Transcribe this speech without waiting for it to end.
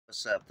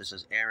What's up? This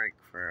is Eric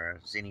for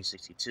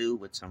Zinni62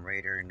 with some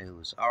Raider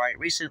news. All right,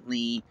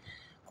 recently,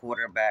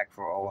 quarterback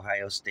for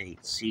Ohio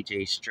State,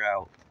 CJ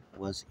Stroud,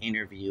 was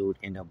interviewed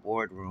in a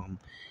boardroom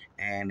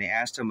and they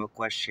asked him a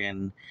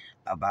question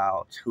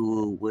about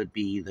who would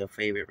be the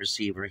favorite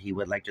receiver he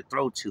would like to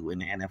throw to in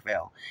the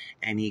NFL.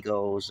 And he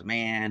goes,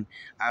 "Man,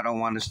 I don't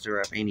want to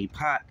stir up any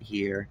pot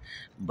here,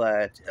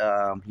 but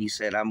he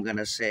said, I'm going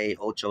to say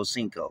Ocho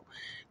Cinco.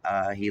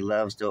 He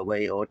loves the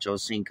way Ocho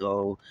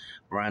Cinco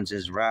runs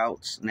his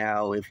routes.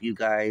 Now, if you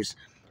guys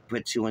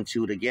put two and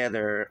two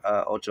together,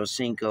 Ocho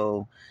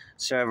Cinco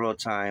several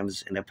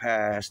times in the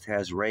past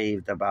has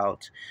raved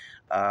about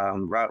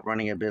route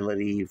running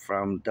ability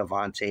from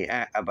Davante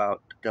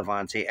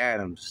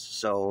Adams.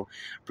 So,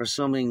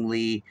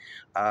 presumably,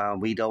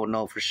 we don't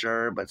know for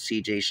sure, but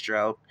C.J.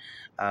 Stroud,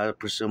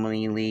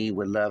 presumably,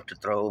 would love to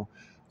throw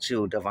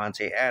to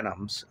Davante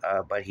Adams,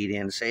 but he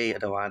didn't say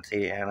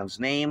Davante Adams'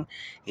 name.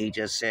 He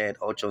just said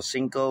Ocho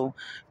Cinco.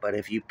 But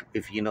if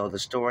you know the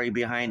story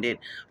behind it,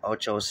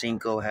 Ocho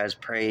Cinco has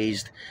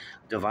praised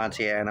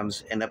Davante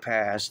Adams in the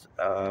past,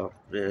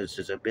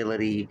 his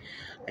ability,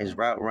 his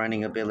route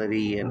running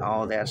ability, and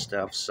all that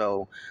stuff.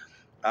 So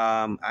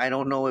I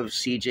don't know if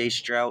C.J.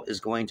 Stroud is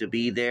going to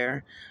be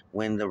there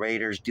when the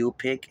Raiders do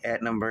pick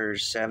at number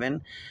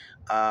 7.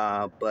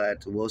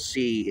 But we'll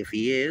see if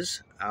he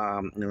is.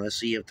 And let's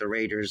see if the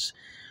Raiders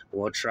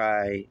will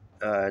try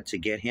to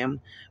get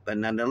him. But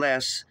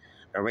nonetheless,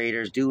 the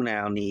Raiders do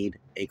now need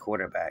a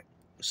quarterback.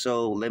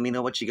 So let me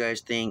know what you guys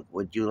think.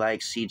 Would you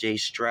like C.J.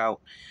 Stroud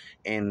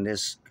in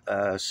this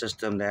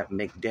system that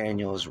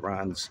McDaniels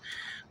runs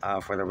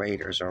for the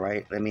Raiders? All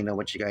right. Let me know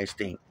what you guys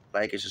think.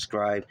 Like and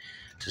subscribe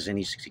to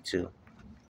Zinni62.